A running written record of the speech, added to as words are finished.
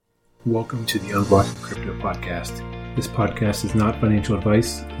Welcome to the Unblocking Crypto podcast. This podcast is not financial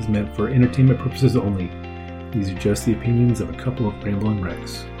advice. It is meant for entertainment purposes only. These are just the opinions of a couple of rambling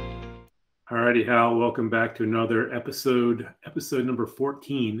wrecks. Alrighty, Hal. Welcome back to another episode number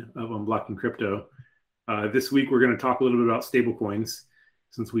 14 of Unblocking Crypto. This week, we're going to talk a little bit about stablecoins,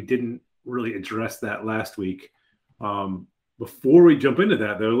 since we didn't really address that last week. Before we jump into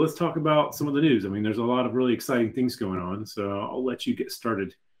that, though, let's talk about some of the news. I mean, there's a lot of really exciting things going on, so I'll let you get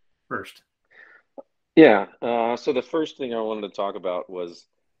started first. Yeah. So the first thing I wanted to talk about was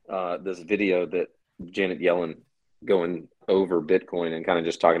this video that Janet Yellen going over Bitcoin and kind of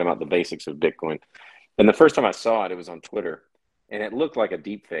just talking about the basics of Bitcoin. And the first time I saw it, it was on Twitter, and it looked like a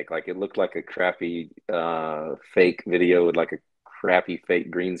deep fake. Like it looked like a crappy fake video with like a crappy fake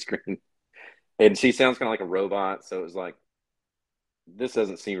green screen. And she sounds kind of like a robot. So it was like, this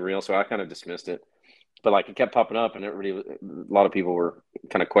doesn't seem real. So I kind of dismissed it. But like it kept popping up, and a lot of people were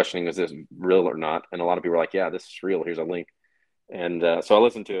kind of questioning, is this real or not? And a lot of people were like, yeah, this is real. Here's a link. And so I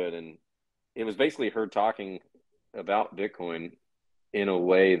listened to it, and it was basically her talking about Bitcoin in a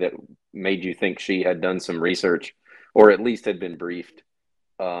way that made you think she had done some research, or at least had been briefed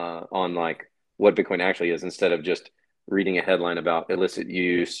on like what Bitcoin actually is, instead of just reading a headline about illicit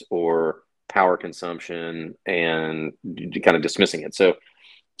use or power consumption and kind of dismissing it. So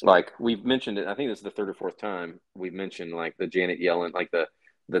like we've mentioned it, I think this is the third or fourth time we've mentioned like the Janet Yellen, like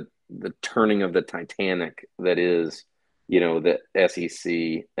the turning of the Titanic that is, the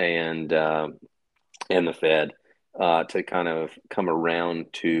SEC and the Fed to kind of come around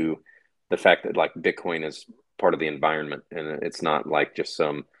to the fact that like Bitcoin is part of the environment, and it's not like just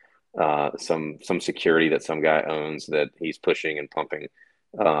some security that some guy owns that he's pushing and pumping,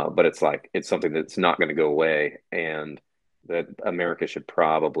 but it's something that's not going to go away, and that America should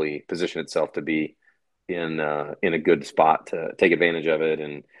probably position itself to be in a good spot to take advantage of it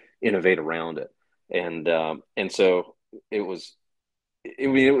and innovate around it. And so it was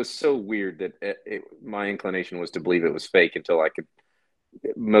so weird that my inclination was to believe it was fake until I could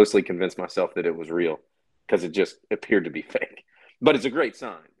mostly convince myself that it was real, because it just appeared to be fake. But it's a great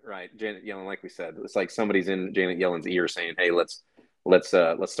sign, right? Janet Yellen, like we said, it's like somebody's in Janet Yellen's ear saying, "Hey, let's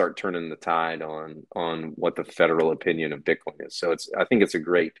start turning the tide on what the federal opinion of Bitcoin is." So I think it's a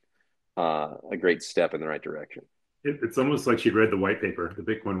great step in the right direction. It's almost like she read the white paper, the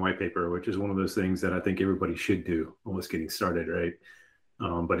Bitcoin white paper, which is one of those things that I think everybody should do almost getting started, right?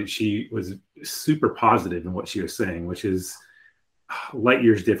 But she was super positive in what she was saying, which is light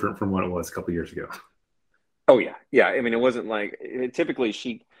years different from what it was a couple of years ago. Oh yeah, yeah. I mean, it wasn't like typically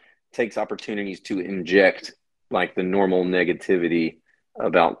she takes opportunities to inject like the normal negativity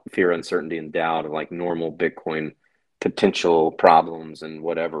about fear, uncertainty, and doubt of like normal Bitcoin potential problems and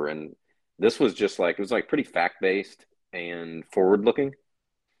whatever. And this was just like, it was like pretty fact-based and forward-looking.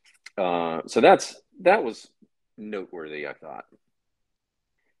 So that was noteworthy, I thought.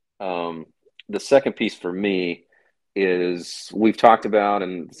 The second piece for me is we've talked about,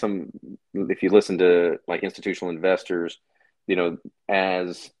 and if you listen to like institutional investors,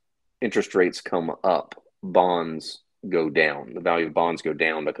 as interest rates come up, bonds go down. The value of bonds go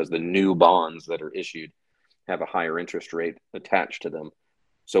down because the new bonds that are issued have a higher interest rate attached to them.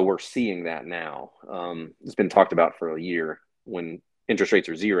 So we're seeing that now. It's been talked about for a year. When interest rates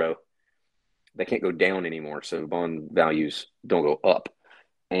are zero, they can't go down anymore. So bond values don't go up.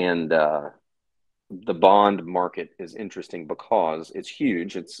 And the bond market is interesting because it's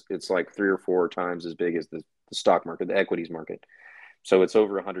huge. It's like 3 or 4 times as big as the stock market, the equities market. So it's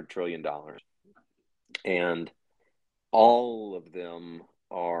over $100 trillion. And all of them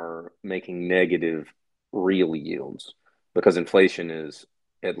are making negative real yields because inflation is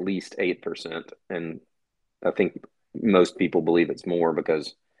at least 8%. And I think most people believe it's more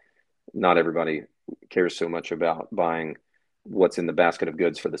because not everybody cares so much about buying what's in the basket of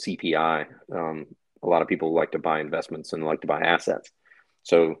goods for the CPI. A lot of people like to buy investments and like to buy assets.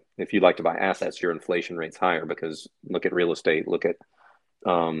 So if you like to buy assets, your inflation rate's higher because look at real estate, look at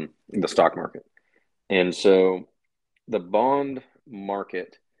the stock market. And so the bond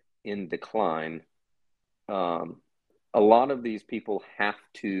market in decline, a lot of these people have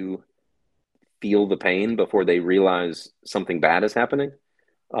to feel the pain before they realize something bad is happening.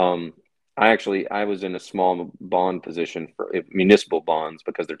 I was in a small bond position for municipal bonds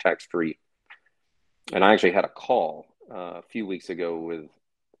because they're tax-free. And I actually had a call a few weeks ago with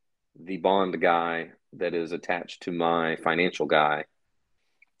the bond guy that is attached to my financial guy.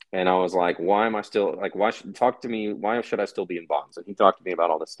 And I was like, why am I still like, why should I still be in bonds? And he talked to me about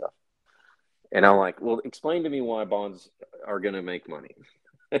all this stuff. And I'm like, well, explain to me why bonds are going to make money.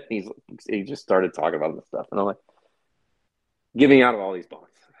 He just started talking about this stuff. And I'm like, get me out of all these bonds.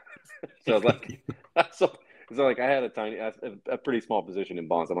 So like, so like I had a pretty small position in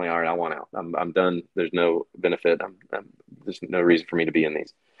bonds. I'm like, all right, I want out. I'm done. There's no benefit. There's no reason for me to be in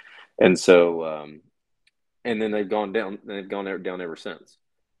these. And so, and then they've gone down. They've gone down ever since.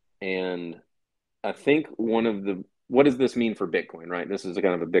 And I think what does this mean for Bitcoin? Right. This is a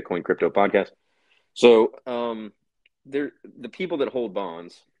kind of a Bitcoin crypto podcast. So, the people that hold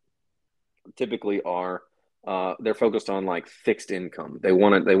bonds typically are they're focused on like fixed income. They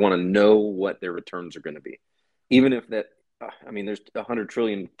want to know what their returns are going to be, even if that. I mean, there's $100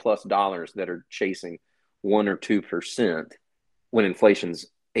 trillion plus that are chasing 1 or 2% when inflation's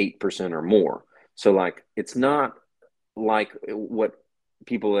 8% or more. So like, it's not like what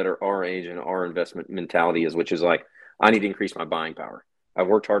people that are our age and our investment mentality is, which is like, I need to increase my buying power. I've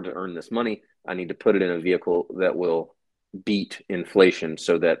worked hard to earn this money. I need to put it in a vehicle that will beat inflation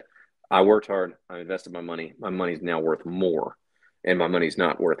so that I worked hard. I invested my money. My money's now worth more, and my money's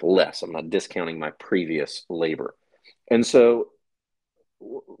not worth less. I'm not discounting my previous labor. And so,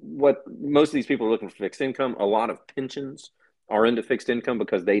 what most of these people are looking for fixed income. A lot of pensions are into fixed income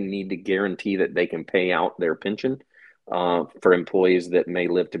because they need to guarantee that they can pay out their pension for employees that may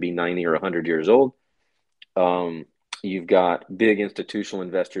live to be 90 or 100 years old. You've got big institutional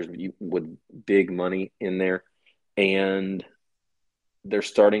investors with big money in there, and they're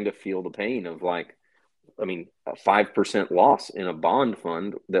starting to feel the pain of like, I mean, a 5% loss in a bond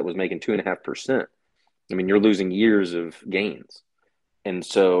fund that was making 2.5%. I mean, you're losing years of gains. And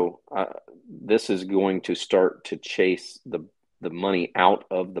so this is going to start to chase the money out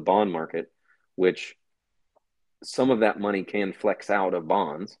of the bond market, which some of that money can flex out of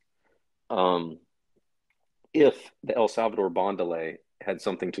bonds. If the El Salvador bond delay had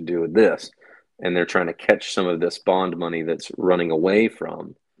something to do with this, and they're trying to catch some of this bond money that's running away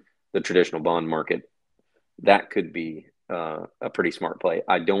from the traditional bond market, that could be a pretty smart play.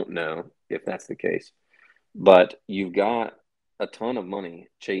 I don't know if that's the case, but you've got a ton of money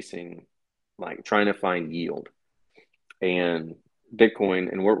chasing, like trying to find yield, and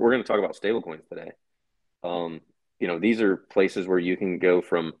Bitcoin, and we're going to talk about stablecoins today. These are places where you can go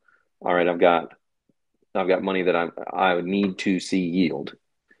from, all right, I've got money that I would need to see yield,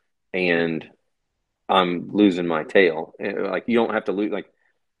 and I'm losing my tail. Like, you don't have to lose, like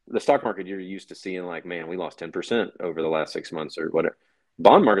the stock market, you're used to seeing like, man, we lost 10% over the last 6 months or whatever.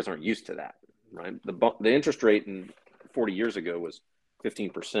 Bond markets aren't used to that, right? The interest rate in 40 years ago was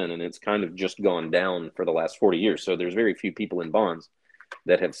 15%, and it's kind of just gone down for the last 40 years. So there's very few people in bonds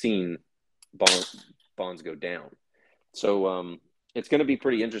that have seen bonds go down. So it's going to be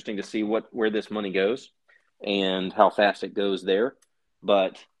pretty interesting to see where this money goes and how fast it goes there.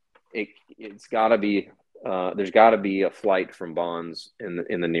 But it's got to be there's got to be a flight from bonds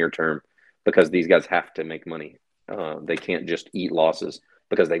in the near term, because these guys have to make money. They can't just eat losses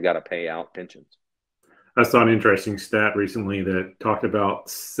because they've got to pay out pensions. I saw an interesting stat recently that talked about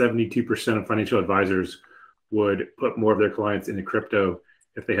 72% of financial advisors would put more of their clients into crypto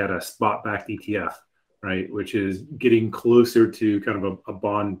if they had a spot-backed ETF, right? Which is getting closer to kind of a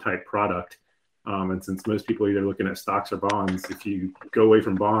bond type product. And since most people are either looking at stocks or bonds, if you go away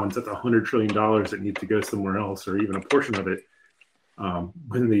from bonds, that's $100 trillion that needs to go somewhere else, or even a portion of it.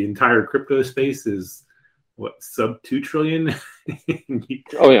 When the entire crypto space is sub 2 trillion.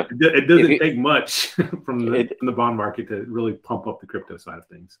 Oh yeah, it doesn't take much from the bond market to really pump up the crypto side of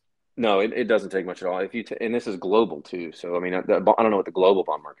things. No, it doesn't take much at all. And this is global too. So I mean, I don't know what the global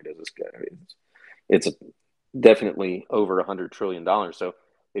bond market is. It's definitely over $100 trillion. So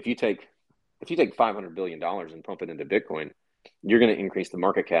if you take $500 billion and pump it into Bitcoin, you're going to increase the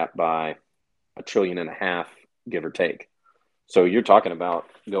market cap by $1.5 trillion, give or take. So you're talking about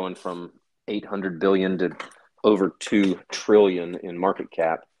going from 800 billion to over 2 trillion in market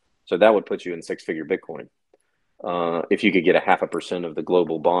cap. So that would put you in six-figure Bitcoin if you could get 0.5% of the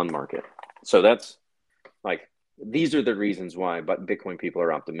global bond market. So that's like, these are the reasons why Bitcoin people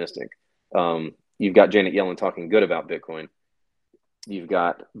are optimistic. You've got Janet Yellen talking good about Bitcoin. You've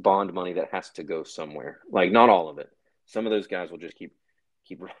got bond money that has to go somewhere. Like, not all of it. Some of those guys will just keep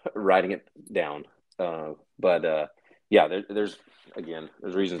riding it down. Yeah, there's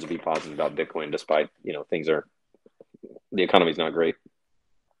reasons to be positive about Bitcoin, despite the economy's not great.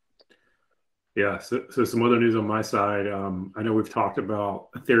 Yeah, so some other news on my side. I know we've talked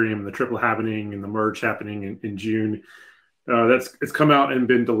about Ethereum, the triple happening and the merge happening in June. It's come out and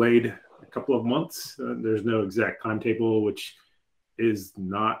been delayed a couple of months. There's no exact timetable, which is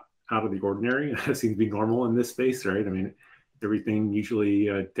not out of the ordinary. It seems to be normal in this space, right? I mean, everything usually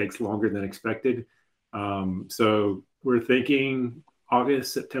takes longer than expected. So we're thinking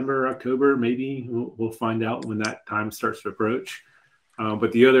August, September, October, maybe we'll find out when that time starts to approach.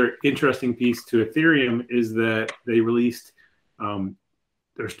 But the other interesting piece to Ethereum is that they released,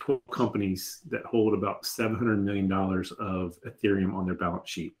 there's 12 companies that hold about $700 million of Ethereum on their balance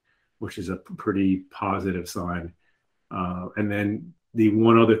sheet, which is a pretty positive sign. And then the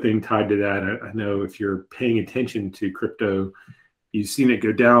one other thing tied to that, I know if you're paying attention to crypto, you've seen it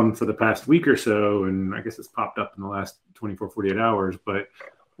go down for the past week or so, and I guess it's popped up in the last 24, 48 hours. But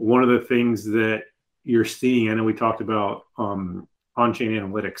one of the things that you're seeing, I know we talked about on-chain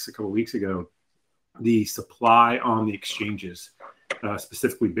analytics a couple of weeks ago, the supply on the exchanges,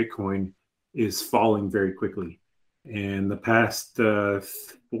 specifically Bitcoin, is falling very quickly. And the past 4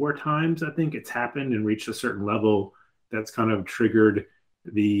 times, I think it's happened and reached a certain level that's kind of triggered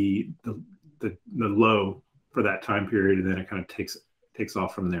the low for that time period, and then it kind of takes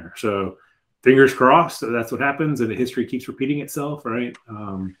off from there. So fingers crossed that's what happens, and the history keeps repeating itself, right?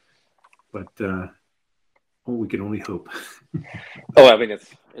 We can only hope. I mean,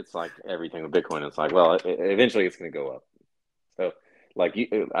 it's like everything with Bitcoin. It's like, well, eventually it's going to go up. So, like,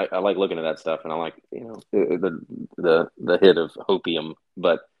 I like looking at that stuff, and I like, the hit of hopium,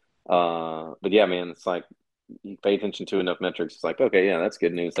 but yeah, man, it's like you pay attention to enough metrics. It's like, okay, yeah, that's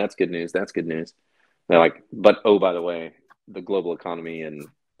good news. That's good news. That's good news. They're like, but oh, by the way, the global economy and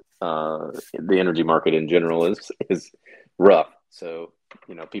the energy market in general is rough. So,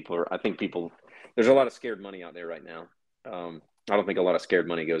 I think there's a lot of scared money out there right now. I don't think a lot of scared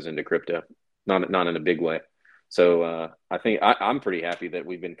money goes into crypto, not in a big way. So I think I'm pretty happy that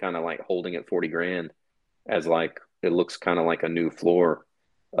we've been kind of like holding at 40 grand as like, it looks kind of like a new floor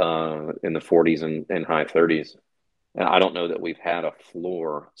in the 40s and high 30s. And I don't know that we've had a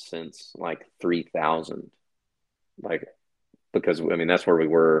floor since like 3,000, like, because I mean, that's where we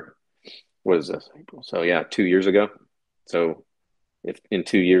were. What is this? So yeah, 2 years ago. So if in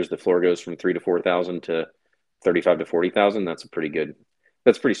 2 years the floor goes from 3,000 to 4,000 to 35 to 40,000, that's a pretty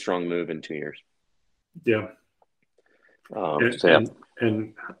strong move in 2 years. Yeah.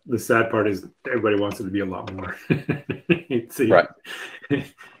 And the sad part is everybody wants it to be a lot more. Right.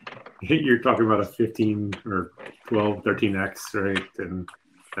 You're talking about a 15 or 12, 13x, right? And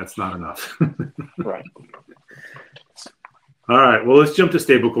that's not enough. Right. All right. Well, let's jump to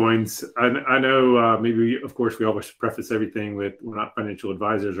stablecoins. I know maybe, of course, we always preface everything with we're not financial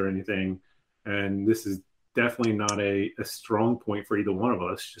advisors or anything. And this is definitely not a strong point for either one of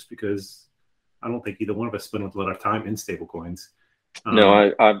us, just because I don't think either one of us spend a lot of time in stablecoins.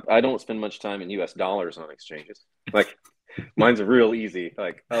 No, I don't spend much time in US dollars on exchanges. Like, mine's real easy.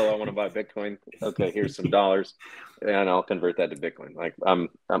 Like, oh, I want to buy Bitcoin. Okay, here's some dollars, and I'll convert that to Bitcoin. Like,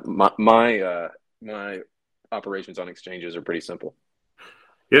 my operations on exchanges are pretty simple.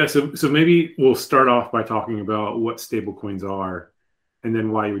 Yeah, so maybe we'll start off by talking about what stablecoins are, and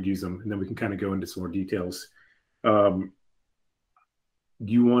then why you would use them, and then we can kind of go into some more details. Do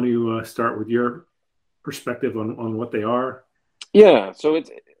you want to start with your perspective on what they are? Yeah, so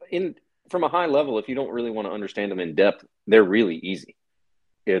it's from a high level. If you don't really want to understand them in depth, they're really easy.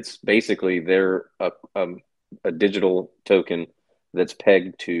 It's basically they're a digital token that's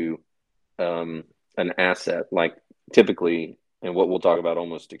pegged to an asset, like typically, and what we'll talk about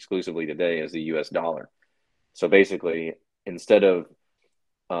almost exclusively today is the US dollar. So basically, instead of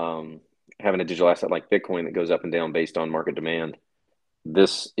having a digital asset like Bitcoin that goes up and down based on market demand,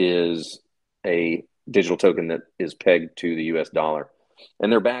 this is a digital token that is pegged to the US dollar.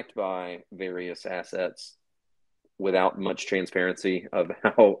 And they're backed by various assets without much transparency of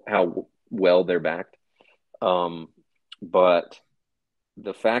how well they're backed. But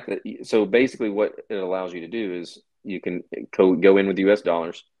the fact that, so basically what it allows you to do is you can go in with US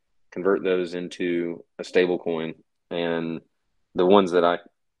dollars, convert those into a stable coin. And the ones that I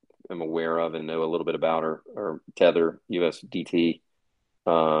am aware of and know a little bit about are Tether, USDT,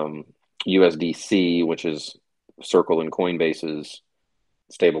 USDC, which is Circle and Coinbase's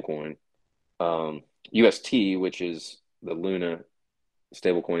stablecoin, UST, which is the Luna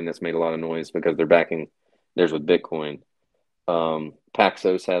stablecoin that's made a lot of noise because they're backing theirs with Bitcoin.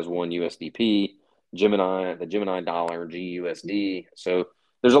 Paxos has one, USDP, Gemini, the Gemini dollar, GUSD. So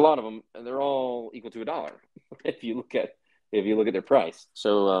there's a lot of them, and they're all equal to $1 if you look at their price.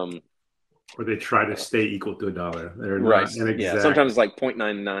 So or they try to stay equal to $1. They're right. Not an exact... Yeah, sometimes it's like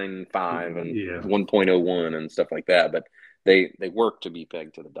 0.995 and 1.01 and stuff like that, but they work to be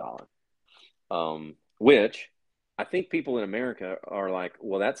pegged to the dollar. Which I think people in America are like,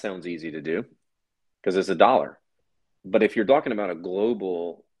 well, that sounds easy to do because it's $1. But if you're talking about a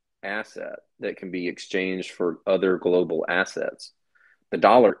global asset that can be exchanged for other global assets, the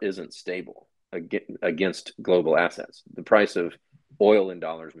dollar isn't stable against global assets. The price of oil in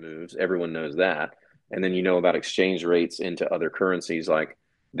dollars moves. Everyone knows that. and then you know about exchange rates into other currencies like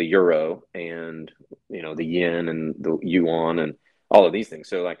the euro and the yen and the yuan and all of these things.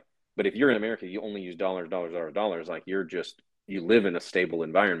 So like, but if you're in America, you only use dollars, dollars, dollars, dollars. Like you live in a stable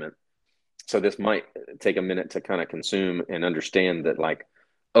environment. So this might take a minute to kind of consume and understand that, like,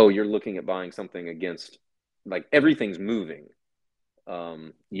 oh, you're looking at buying something against, like, everything's moving.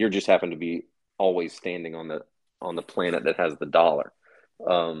 You're just happen to be always standing on the planet that has the dollar.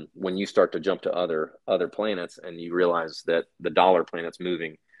 When you start to jump to other planets and you realize that the dollar planet's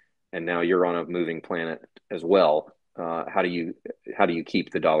moving, and now you're on a moving planet as well, how do you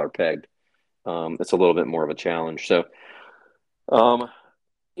keep the dollar pegged? It's a little bit more of a challenge. So, um,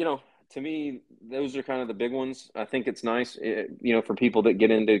 you know, to me, those are kind of the big ones. I think it's nice, for people that get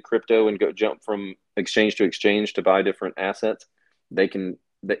into crypto and go jump from exchange to exchange to buy different assets. They can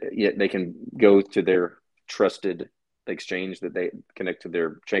they can go to their trusted exchange that they connect to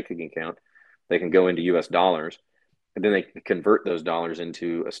their checking account. They can go into U.S. dollars, and then they can convert those dollars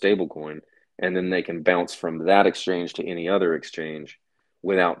into a stable coin, and then they can bounce from that exchange to any other exchange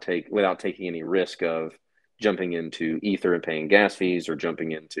without taking any risk of jumping into Ether and paying gas fees, or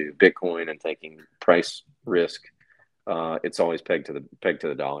jumping into Bitcoin and taking price risk. It's always pegged to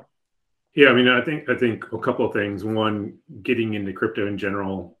the dollar. Yeah, I mean, I think a couple of things. One, getting into crypto in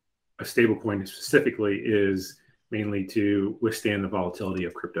general, a stable coin specifically, is mainly to withstand the volatility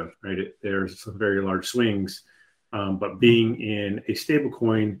of crypto, right? There's some very large swings, but being in a stable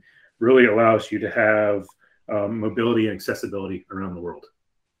coin really allows you to have mobility and accessibility around the world,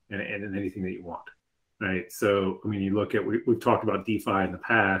 and in anything that you want, right? So, I mean, you look at, we've talked about DeFi in the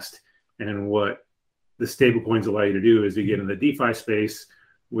past, and what the stable coins allow you to do is you get in the DeFi space,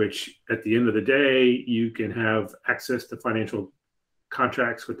 which at the end of the day, you can have access to financial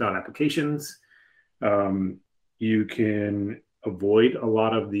contracts without applications. You can avoid a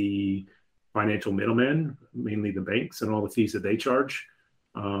lot of the financial middlemen, mainly the banks and all the fees that they charge.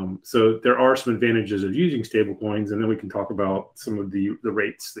 So there are some advantages of using stable coins, and then we can talk about some of the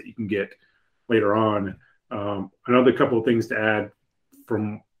rates that you can get later on. Another couple of things to add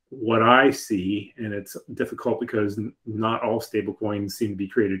from what I see, and it's difficult because not all stable coins seem to be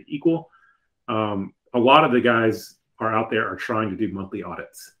created equal. A lot of the guys out there are trying to do monthly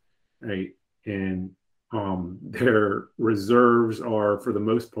audits, right? And their reserves are, for the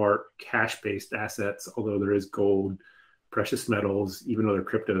most part, cash-based assets, although there is gold, precious metals, even other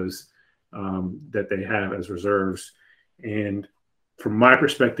cryptos that they have as reserves. And from my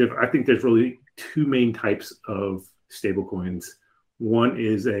perspective, I think there's really two main types of stable coins. One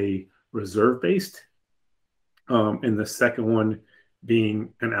is a reserve-based, and the second one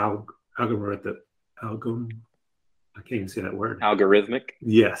being an algorithm. I can't even say that word. Algorithmic.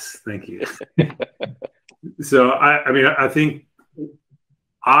 Yes, thank you. So I mean, I think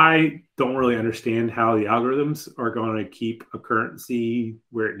I don't really understand how the algorithms are going to keep a currency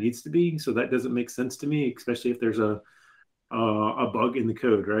where it needs to be. So that doesn't make sense to me, especially if there's a bug in the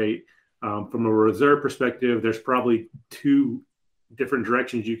code, right? From a reserve perspective, there's probably two different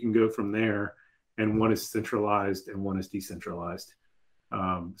directions you can go from there, and one is centralized and one is decentralized.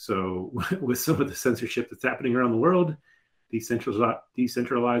 So with some of the censorship that's happening around the world,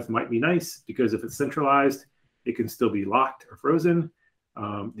 decentralized might be nice, because if it's centralized, it can still be locked or frozen.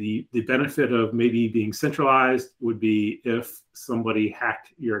 The benefit of maybe being centralized would be if somebody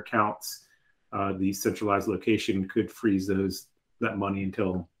hacked your accounts, the centralized location could freeze that money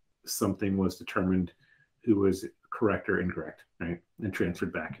until something was determined who was correct or incorrect, right, and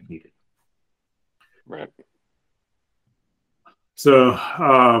transferred back if needed. Right. So,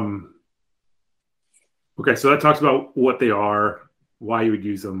 okay, so that talks about what they are, why you would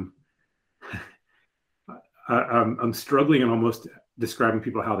use them. I'm struggling and almost describing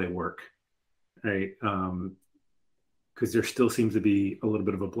people how they work, right? Because there still seems to be a little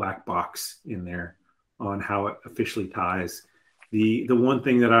bit of a black box in there on how it officially ties. The one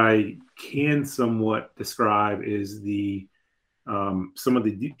thing that I can somewhat describe is some of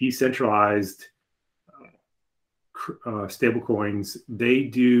the decentralized stable coins. They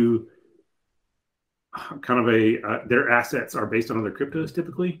do kind of their assets are based on other cryptos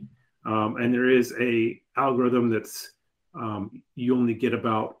typically, and there is a algorithm that's you only get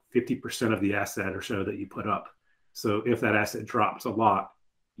about 50% of the asset or so that you put up. So if that asset drops a lot,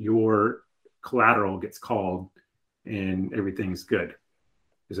 your collateral gets called and everything's good.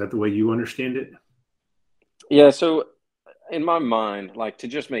 Is that the way you understand it? Yeah. So in my mind, like, to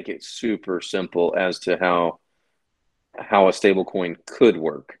just make it super simple as to how a stable coin could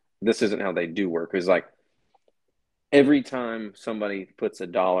work, this isn't how they do work. It's like, every time somebody puts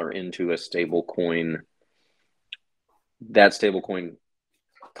 $1 into a stable coin, that stable coin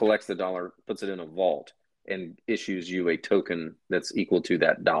collects the dollar, puts it in a vault, and issues you a token that's equal to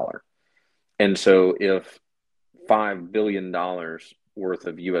that dollar. And so if $5 billion worth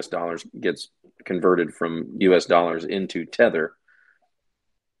of US dollars gets converted from US dollars into Tether,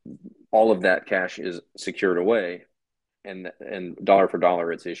 all of that cash is secured away, and dollar for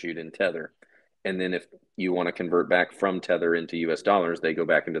dollar it's issued in Tether. And then if you want to convert back from Tether into US dollars, they go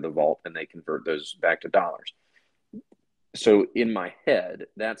back into the vault and they convert those back to dollars. So in my head,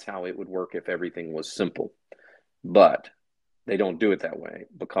 that's how it would work if everything was simple. But they don't do it that way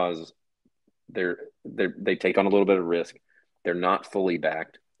because they take on a little bit of risk. They're not fully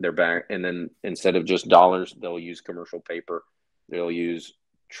backed. They're back, and then instead of just dollars, they'll use commercial paper. They'll use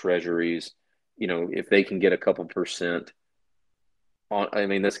treasuries. If they can get a couple percent on, I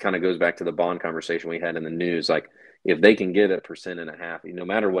mean, this kind of goes back to the bond conversation we had in the news. Like, if they can get 1.5%, no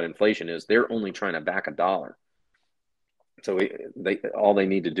matter what inflation is, they're only trying to back a dollar. So all they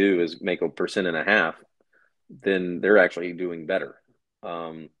need to do is make 1.5%, then they're actually doing better.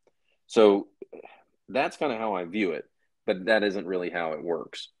 So that's kind of how I view it, but that isn't really how it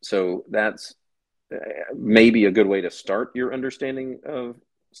works. So that's maybe a good way to start your understanding of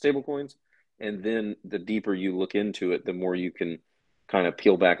stablecoins. And then the deeper you look into it, the more you can kind of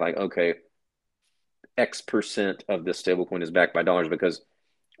peel back, like, okay, X% of this stablecoin is backed by dollars, because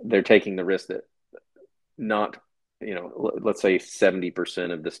they're taking the risk that not, let's say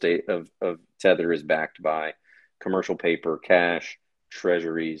 70% of the state of Tether is backed by commercial paper, cash,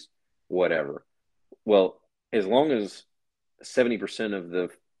 treasuries, whatever. Well, as long as 70% of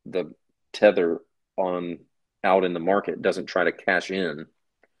the Tether out in the market doesn't try to cash in,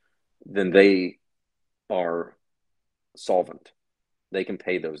 then they are solvent. They can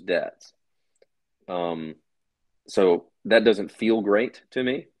pay those debts. So that doesn't feel great to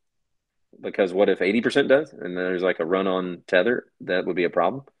me, because what if 80% does, and there's like a run on Tether? That would be a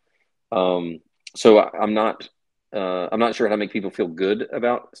problem. So I'm not sure how to make people feel good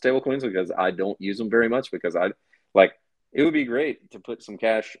about stablecoins, because I don't use them very much, because it would be great to put some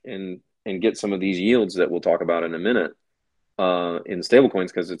cash in and get some of these yields that we'll talk about in a minute in stablecoins,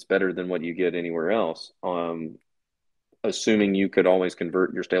 because it's better than what you get anywhere else. Assuming you could always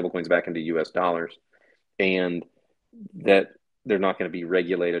convert your stablecoins back into US dollars, and that they're not going to be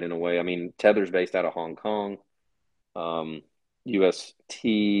regulated in a way. I mean, Tether's based out of Hong Kong. UST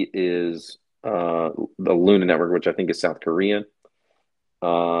is the Luna network, which I think is South Korean.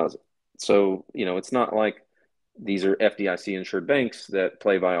 So, it's not like these are FDIC insured banks that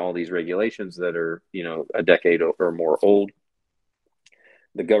play by all these regulations that are, a decade or more old.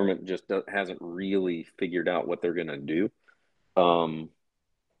 The government just hasn't really figured out what they're going to do.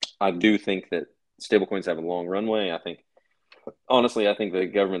 I do think that stablecoins have a long runway. Honestly, I think the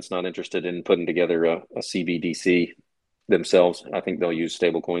government's not interested in putting together a CBDC themselves. I think they'll use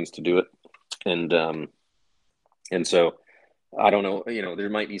stablecoins to do it. And so I don't know, there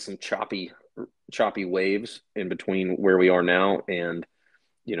might be some choppy waves in between where we are now and,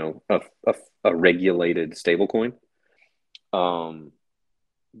 a regulated stablecoin.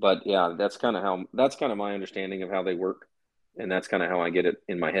 But yeah, that's kind of my understanding of how they work. And that's kind of how I get it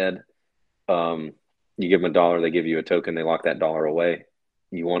in my head. You give them $1, they give you a token, they lock that dollar away.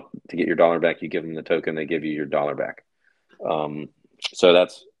 You want to get your dollar back, you give them the token, they give you your dollar back. So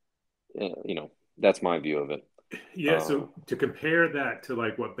that's my view of it. Yeah. So to compare that to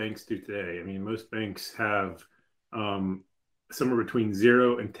like what banks do today, I mean, most banks have somewhere between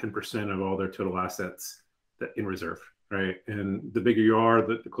 0 and 10% of all their total assets in reserve, right? And the bigger you are,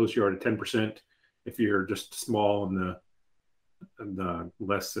 the closer you are to 10%. If you're just small in the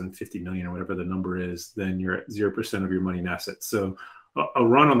less than 50 million or whatever the number is, then you're at 0% of your money and assets. So a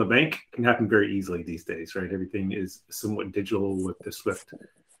run on the bank can happen very easily these days, right? Everything is somewhat digital with the Swift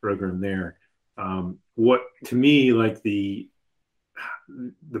program there. What to me, like the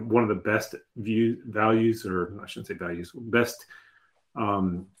one of the best values, or I shouldn't say values, best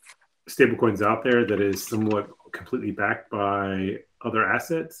stablecoins out there that is somewhat completely backed by other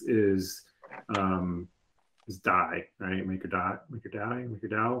assets is DAI, right? Make your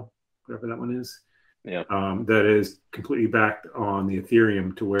DAO, whatever that one is. Yeah. That is completely backed on the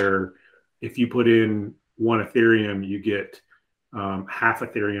Ethereum, to where if you put in 1 Ethereum, you get half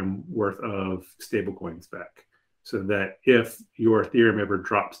Ethereum worth of stablecoins back. So that if your Ethereum ever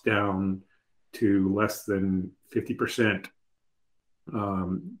drops down to less than 50%,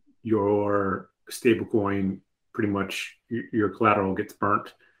 your stablecoin, pretty much your collateral gets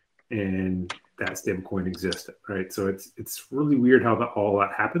burnt, and that stablecoin exists, right? So it's really weird how all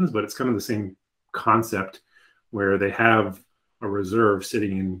that happens, but it's kind of the same concept, where they have a reserve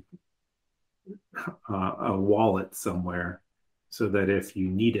sitting in a wallet somewhere, so that if you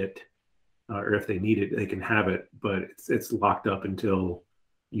need it, or if they need it, they can have it, but it's locked up until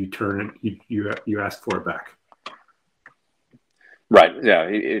you turn it, you ask for it back. Right. Yeah.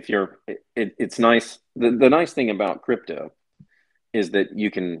 If you're, it's nice. The nice thing about crypto is that you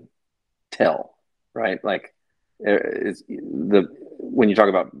can tell, right? Like, it's when you talk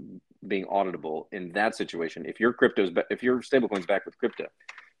about being auditable in that situation, if your stablecoin's backed with crypto,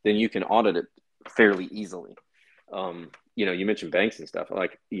 then you can audit it fairly easily. You mentioned banks and stuff.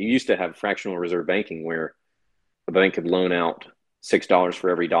 Like, you used to have fractional reserve banking where a bank could loan out $6 for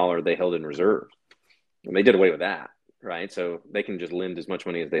every dollar they held in reserve, and they did away with that, right? So they can just lend as much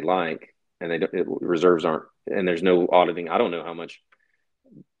money as they like, and reserves aren't, and there's no auditing. I don't know how much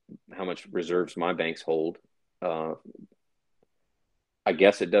reserves my banks hold. I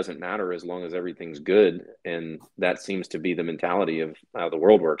guess it doesn't matter as long as everything's good, and that seems to be the mentality of how the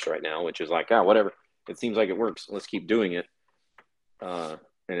world works right now, which is like, whatever. It seems like it works. Let's keep doing it, and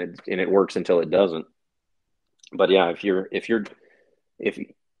it works until it doesn't. But yeah, if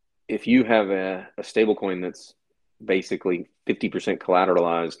you have a stable coin that's basically 50%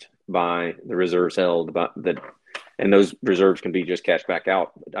 collateralized by the reserves held, and those reserves can be just cashed back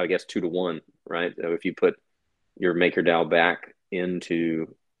out, I guess 2-to-1, right? So if you put your MakerDAO back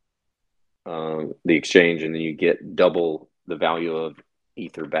into the exchange and then you get double the value of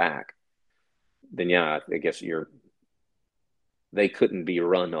Ether back, then yeah, I guess they couldn't be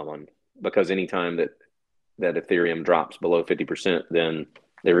run on, because anytime that Ethereum drops below 50%, then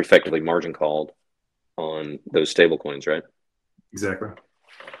they're effectively margin called on those stable coins, right? Exactly.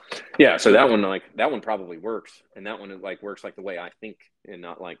 Yeah, so that one probably works, and that one works like the way I think, and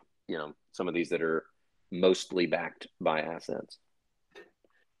not like some of these that are mostly backed by assets.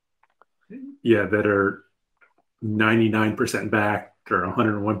 Yeah, that are 99% backed or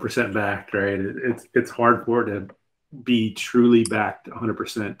 101% backed, right? It's hard for it to be truly backed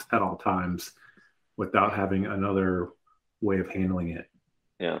 100% at all times without having another way of handling it.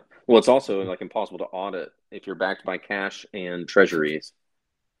 Yeah. Well, it's also like impossible to audit if you're backed by cash and treasuries.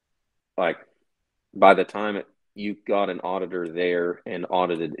 Like, by the time you got an auditor there and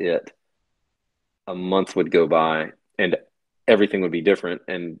audited it, a month would go by and everything would be different,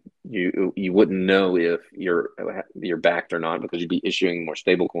 and you wouldn't know if you're backed or not, because you'd be issuing more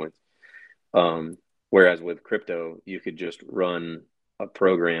stable coins. Whereas with crypto, you could just run a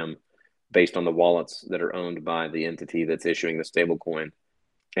program based on the wallets that are owned by the entity that's issuing the stable coin,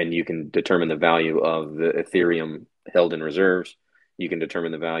 and you can determine the value of the Ethereum held in reserves. You can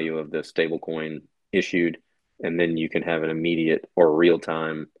determine the value of the stable coin issued, and then you can have an immediate or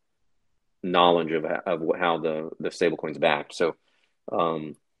real-time knowledge of how the stablecoin's backed. So,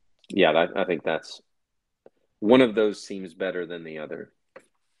 yeah, I think that's one of those seems better than the other.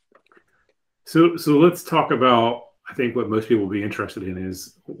 So let's talk about, I think what most people will be interested in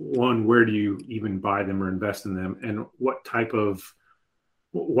is, one, where do you even buy them or invest in them, and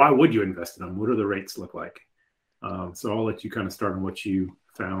why would you invest in them? What do the rates look like? So I'll let you kind of start on what you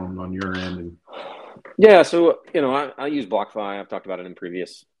found on your end. Yeah, so I use BlockFi. I've talked about it in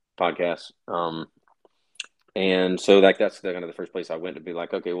previous podcasts, and so that's kind of the first place I went to be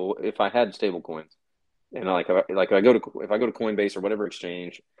like, okay, well, if I had stable coins, and if I go to Coinbase or whatever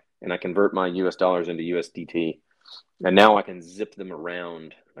exchange, and I convert my US dollars into USDT, and now I can zip them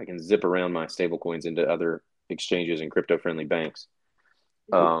around. I can zip around my stable coins into other exchanges and crypto-friendly banks.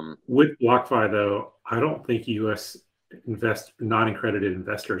 With BlockFi, though, I don't think U.S. non-accredited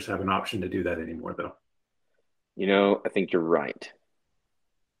investors have an option to do that anymore, though. I think you're right.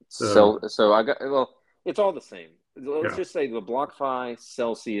 So it's all the same. Let's just say the BlockFi,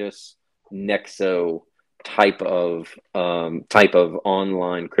 Celsius, Nexo type of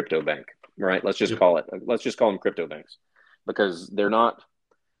online crypto bank, right? Let's just call them crypto banks, because they're not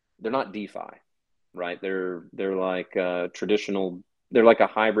DeFi, right? They're like traditional. They're like a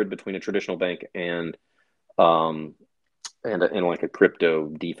hybrid between a traditional bank and like a crypto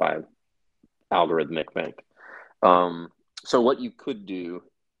DeFi algorithmic bank. So what you could do,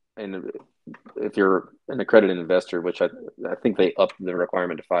 and if you're an accredited investor, which I think they upped the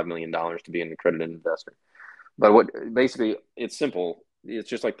requirement to $5 million to be an accredited investor. But basically, it's simple. It's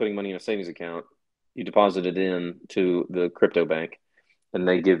just like putting money in a savings account. You deposit it in to the crypto bank, and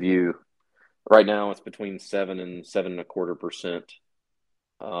they give you, right now it's between 7 and 7.25%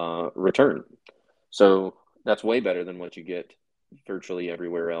 return. So that's way better than what you get virtually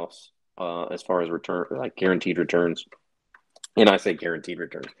everywhere else as far as return, like guaranteed returns. And I say guaranteed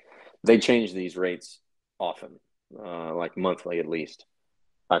returns. They change these rates often, like monthly at least.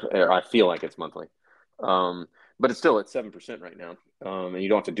 I feel like it's monthly. But it's still at 7% right now. And you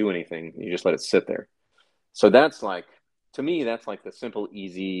don't have to do anything. You just let it sit there. So that's like to me, that's like the simple,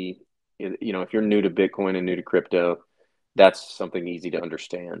 easy, if you're new to Bitcoin and new to crypto, that's something easy to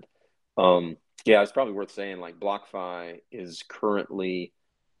understand. Yeah, it's probably worth saying like BlockFi is currently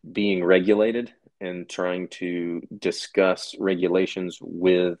being regulated and trying to discuss regulations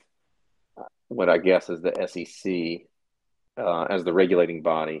with what I guess is the SEC as the regulating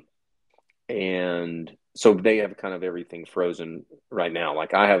body. And so they have kind of everything frozen right now.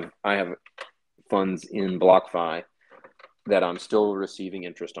 Like I have funds in BlockFi that I'm still receiving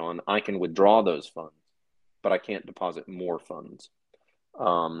interest on. I can withdraw those funds, but I can't deposit more funds.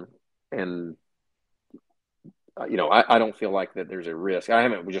 And I don't feel like that there's a risk. I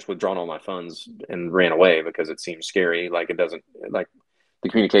haven't just withdrawn all my funds and ran away because it seems scary. Like it doesn't, like the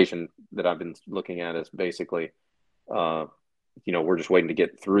communication that I've been looking at is basically, we're just waiting to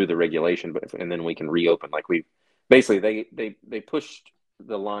get through the regulation, and then we can reopen. Like they pushed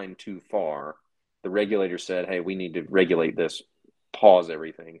the line too far. The regulator said, "Hey, we need to regulate this. Pause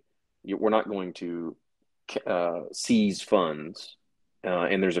everything. We're not going to seize funds,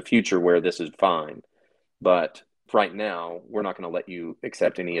 and there's a future where this is fine." But right now, we're not going to let you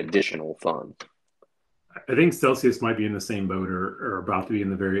accept any additional funds. I think Celsius might be in the same boat or about to be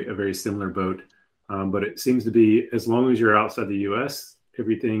in a very similar boat. But it seems to be, as long as you're outside the U.S.,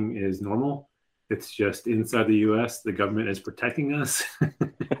 everything is normal. It's just inside the U.S., the government is protecting us.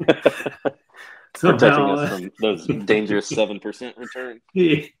 Protecting us from those dangerous 7% returns.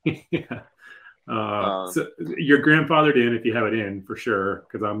 Yeah. So you're grandfathered in if you have it in, for sure,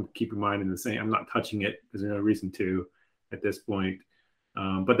 because I'm keeping mine in the same. I'm not touching it. There's no reason to at this point.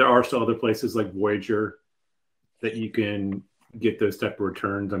 But there are still other places like Voyager that you can get those type of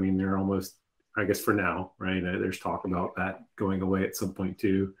returns. I mean, they're almost, I guess for now, right? There's talk about that going away at some point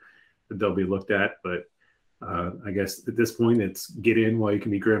too, that they'll be looked at. But I guess at this point, it's get in while you can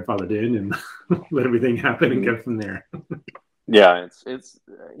be grandfathered in and let everything happen and go from there. Yeah, it's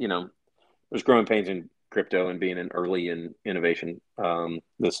there's growing pains in crypto and being an early in innovation.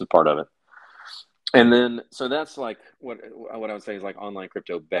 This is part of it. And then, so that's like what I would say is like online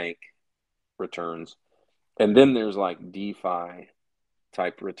crypto bank returns. And then there's like DeFi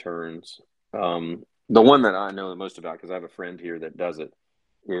type returns. The one that I know the most about, because I have a friend here that does it,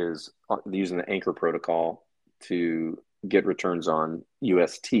 is using the Anchor protocol to get returns on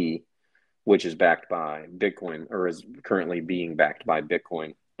UST, which is backed by Bitcoin, or is currently being backed by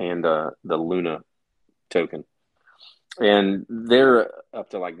Bitcoin and the Luna token. And they're up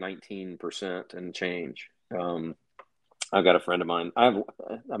to like 19% and change. I've got a friend of mine.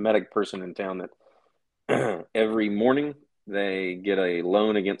 I met a person in town that every morning they get a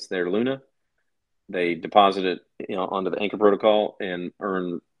loan against their Luna. They deposit it, onto the Anchor protocol and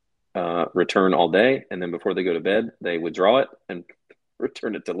earn return all day. And then before they go to bed, they withdraw it and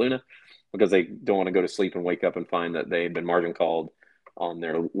return it to Luna, because they don't want to go to sleep and wake up and find that they've been margin called on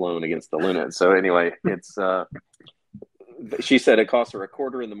their loan against the Luna. So anyway, it's she said it costs her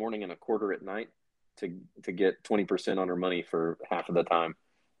 $0.25 in the morning and $0.25 at night to get 20% on her money for half of the time.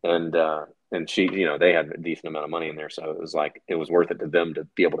 And she, they had a decent amount of money in there, so it was worth it to them to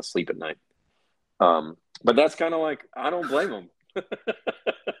be able to sleep at night. But that's kind of like, I don't blame them.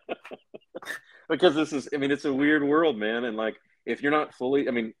 Because it's a weird world, man. And like, if you're not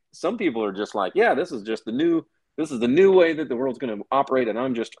fully, some people are just like, yeah, this is the new way that the world's going to operate, and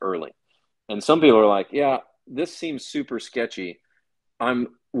I'm just early. And some people are like, yeah, this seems super sketchy. I'm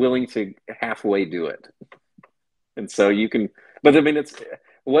willing to halfway do it. And so you can, but it's,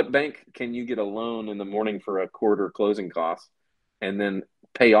 what bank can you get a loan in the morning for $0.25 closing costs and then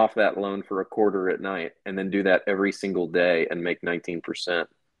pay off that loan for $0.25 at night, and then do that every single day and make 19%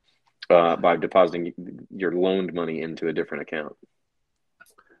 by depositing your loaned money into a different account?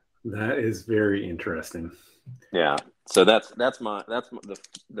 That is very interesting. Yeah. So that's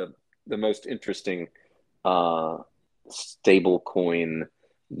the most interesting stable coin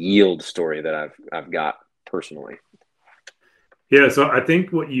yield story that I've got personally. Yeah. So I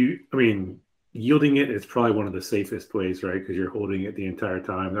think yielding it is probably one of the safest ways, right? Because you're holding it the entire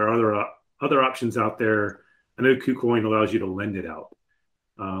time. There are other options out there. I know KuCoin allows you to lend it out,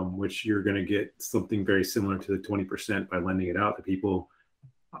 which you're going to get something very similar to the 20% by lending it out to people.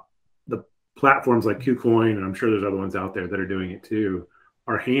 The platforms like KuCoin, and I'm sure there's other ones out there that are doing it too,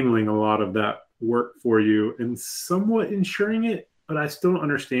 are handling a lot of that work for you and somewhat insuring it, but I still don't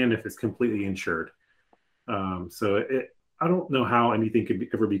understand if it's completely insured. I don't know how anything could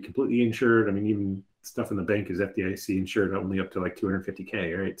ever be completely insured. Even stuff in the bank is FDIC insured only up to like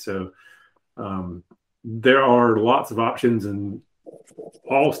 $250K, right? So there are lots of options, and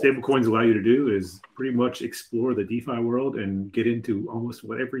all stablecoins allow you to do is pretty much explore the DeFi world and get into almost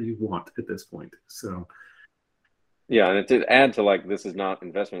whatever you want at this point. So Yeah, and to add to like this is not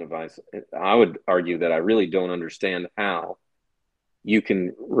investment advice, I would argue that I really don't understand how you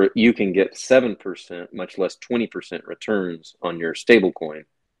can get 7%, much less 20% returns on your stablecoin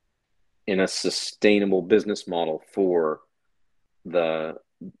in a sustainable business model for the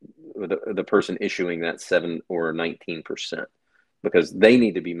the person issuing that 7 or 19%, because they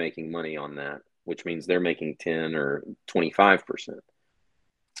need to be making money on that, which means they're making 10 or 25%.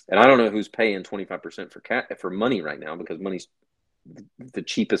 And I don't know who's paying 25% for money right now, because money's the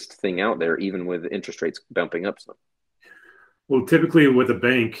cheapest thing out there, even with interest rates bumping up some. Well, typically with a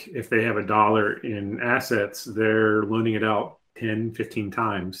bank, if they have $1 in assets, they're loaning it out 10, 15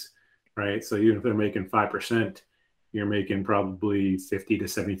 times, right? So even if they're making 5%, you're making probably 50 to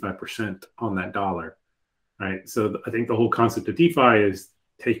 75% on that dollar, right? So I think the whole concept of DeFi is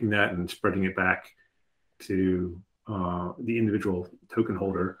taking that and spreading it back to the individual token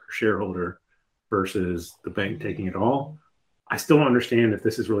holder or shareholder versus the bank taking it all. I still don't understand if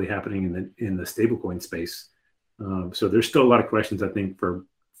this is really happening in the stablecoin space. So there's still a lot of questions, I think, from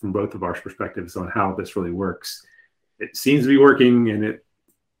both of our perspectives on how this really works. It seems to be working, and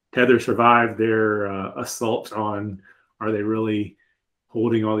Tether survived their assault on are they really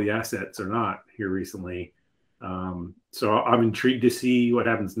holding all the assets or not here recently. So I'm intrigued to see what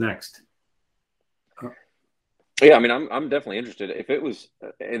happens next. Yeah, I mean, I'm definitely interested. If it was,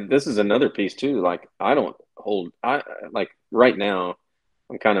 and this is another piece too. Like, I like right now,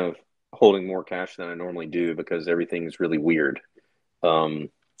 I'm kind of holding more cash than I normally do because everything's really weird. I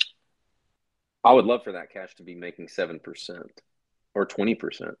would love for that cash to be making 7% or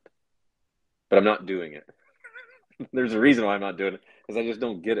 20%, but I'm not doing it. There's a reason why I'm not doing it, because I just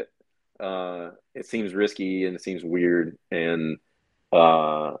don't get it. It seems risky and it seems weird, and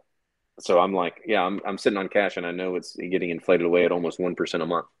so I'm like, yeah, I'm sitting on cash, and I know it's getting inflated away at almost 1% a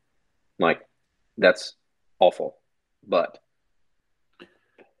month. Like, that's awful, but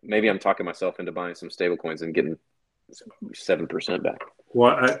maybe I'm talking myself into buying some stable coins and getting 7% back.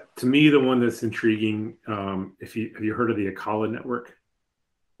 Well, to me, the one that's intriguing, have you heard of the Akala network?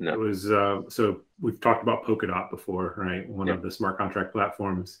 No. It was so we've talked about Polkadot before, right? One of the smart contract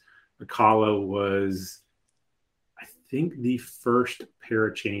platforms. Akala was, I think, the first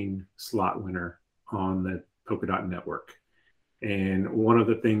parachain slot winner on the Polkadot network. And one of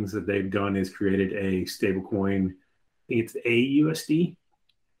the things that they've done is created a stablecoin. I think it's AUSD,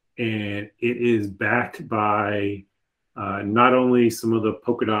 and it is backed by not only some of the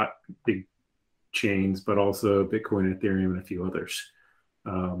Polkadot big chains, but also Bitcoin, Ethereum, and a few others.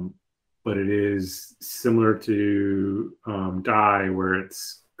 But it is similar to DAI, where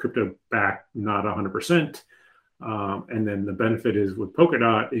it's crypto backed, not 100%. And then the benefit is with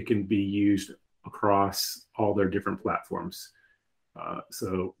Polkadot, it can be used across all their different platforms.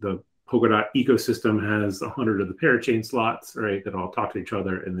 So the Polkadot ecosystem has 100 of the parachain slots, right, that all talk to each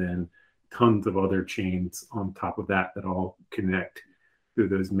other, and then tons of other chains on top of that all connect through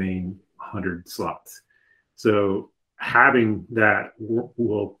those main 100 slots. So having that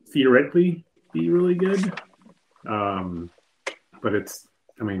will theoretically be really good. But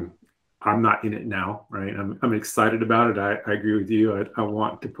I'm not in it now, right? I'm excited about it. I agree with you. I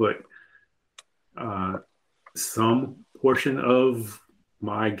want to put some portion of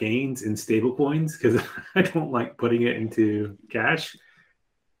my gains in stable coins because I don't like putting it into cash.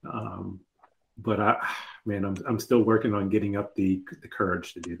 But I'm still working on getting up the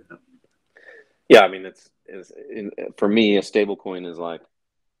courage to do that. Yeah, I mean, for me, a stable coin is like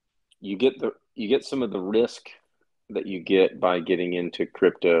you get some of the risk that you get by getting into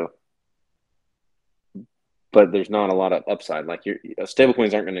crypto, but there's not a lot of upside. Like stable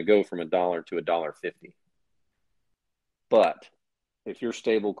coins aren't going to go from $1 to $1.50. But if your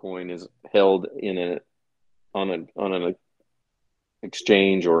stable coin is held on an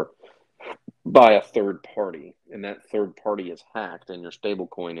exchange or by a third party, and that third party is hacked, and your stable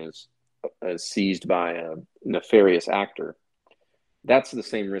coin is seized by a nefarious actor, that's the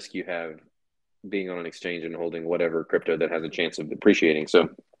same risk you have being on an exchange and holding whatever crypto that has a chance of depreciating. So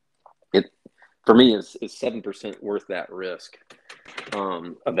it, for me, is 7% worth that risk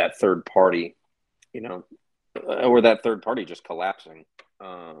of that third party, or that third party just collapsing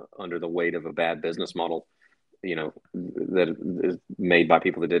under the weight of a bad business model, that is made by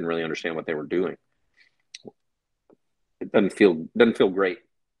people that didn't really understand what they were doing. It doesn't feel great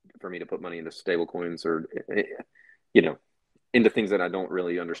for me to put money into stable coins or, into things that I don't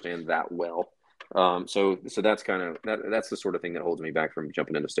really understand that well. So that's that's the sort of thing that holds me back from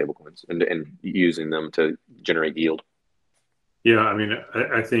jumping into stable coins and using them to generate yield. Yeah, I mean,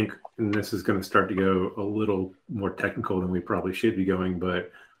 I think, and this is going to start to go a little more technical than we probably should be going,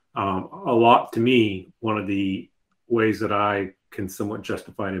 but to me, one of the ways that I can somewhat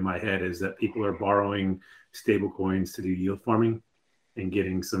justify it in my head is that people are borrowing stable coins to do yield farming and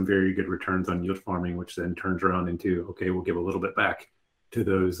getting some very good returns on yield farming, which then turns around into, okay, we'll give a little bit back to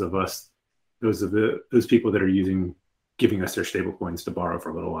those people that are giving us their stable coins to borrow for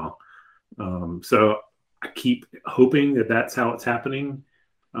a little while. So I keep hoping that that's how it's happening.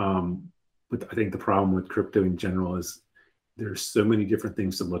 But I think the problem with crypto in general is there's so many different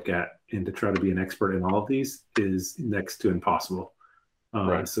things to look at, and to try to be an expert in all of these is next to impossible.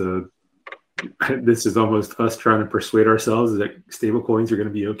 Right. So this is almost us trying to persuade ourselves that stable coins are going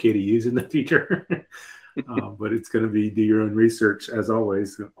to be okay to use in the future. But it's going to be do your own research as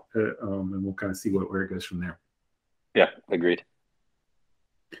always, and we'll kind of see where it goes from there. Yeah, agreed.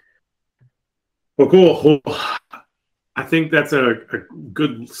 Well, cool. Well, I think that's a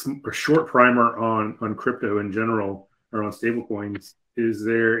good short primer on crypto in general, or on stablecoins. Is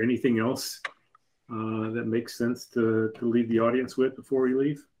there anything else that makes sense to leave the audience with before we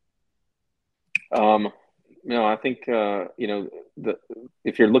leave? No, I think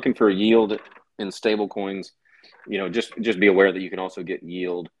if you're looking for a yield in stablecoins, just be aware that you can also get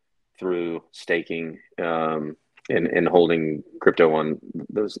yield through staking and holding crypto on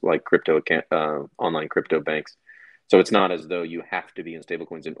those like crypto account, online crypto banks. So it's not as though you have to be in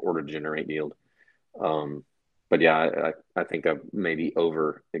stablecoins in order to generate yield. But yeah, I think I've maybe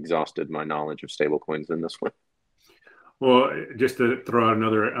over exhausted my knowledge of stablecoins in this one. Well, just to throw out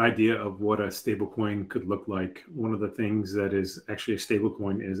another idea of what a stablecoin could look like, one of the things that is actually a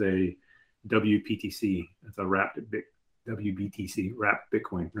stablecoin is a WPTC. It's a WBTC, wrapped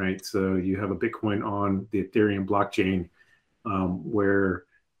Bitcoin, right? So you have a Bitcoin on the Ethereum blockchain where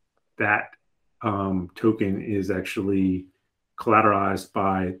that token is actually collateralized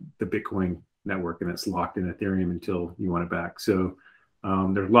by the Bitcoin network, and it's locked in Ethereum until you want it back. So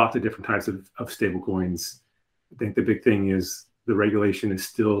there's lots of different types of stable coins. I think the big thing is the regulation is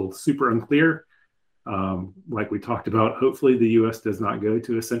still super unclear. Like we talked about, hopefully the U.S. does not go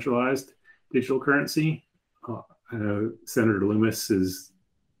to a centralized digital currency. I know Senator Loomis is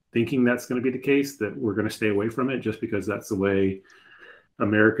thinking that's going to be the case, that we're going to stay away from it just because that's the way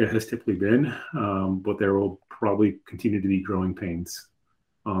America has typically been. But there will probably continue to be growing pains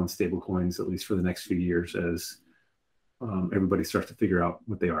on stable coins, at least for the next few years, as everybody starts to figure out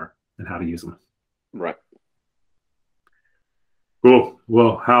what they are and how to use them. Right. Cool.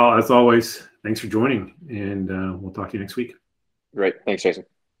 Well, Hal, as always, thanks for joining, and we'll talk to you next week. Great. Thanks, Jason.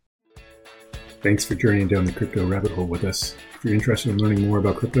 Thanks for journeying down the crypto rabbit hole with us. If you're interested in learning more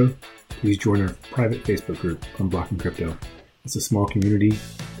about crypto, please join our private Facebook group, Unblocking Crypto. It's a small community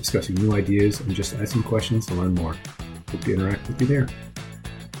discussing new ideas and just asking questions to learn more. Hope to interact with you there.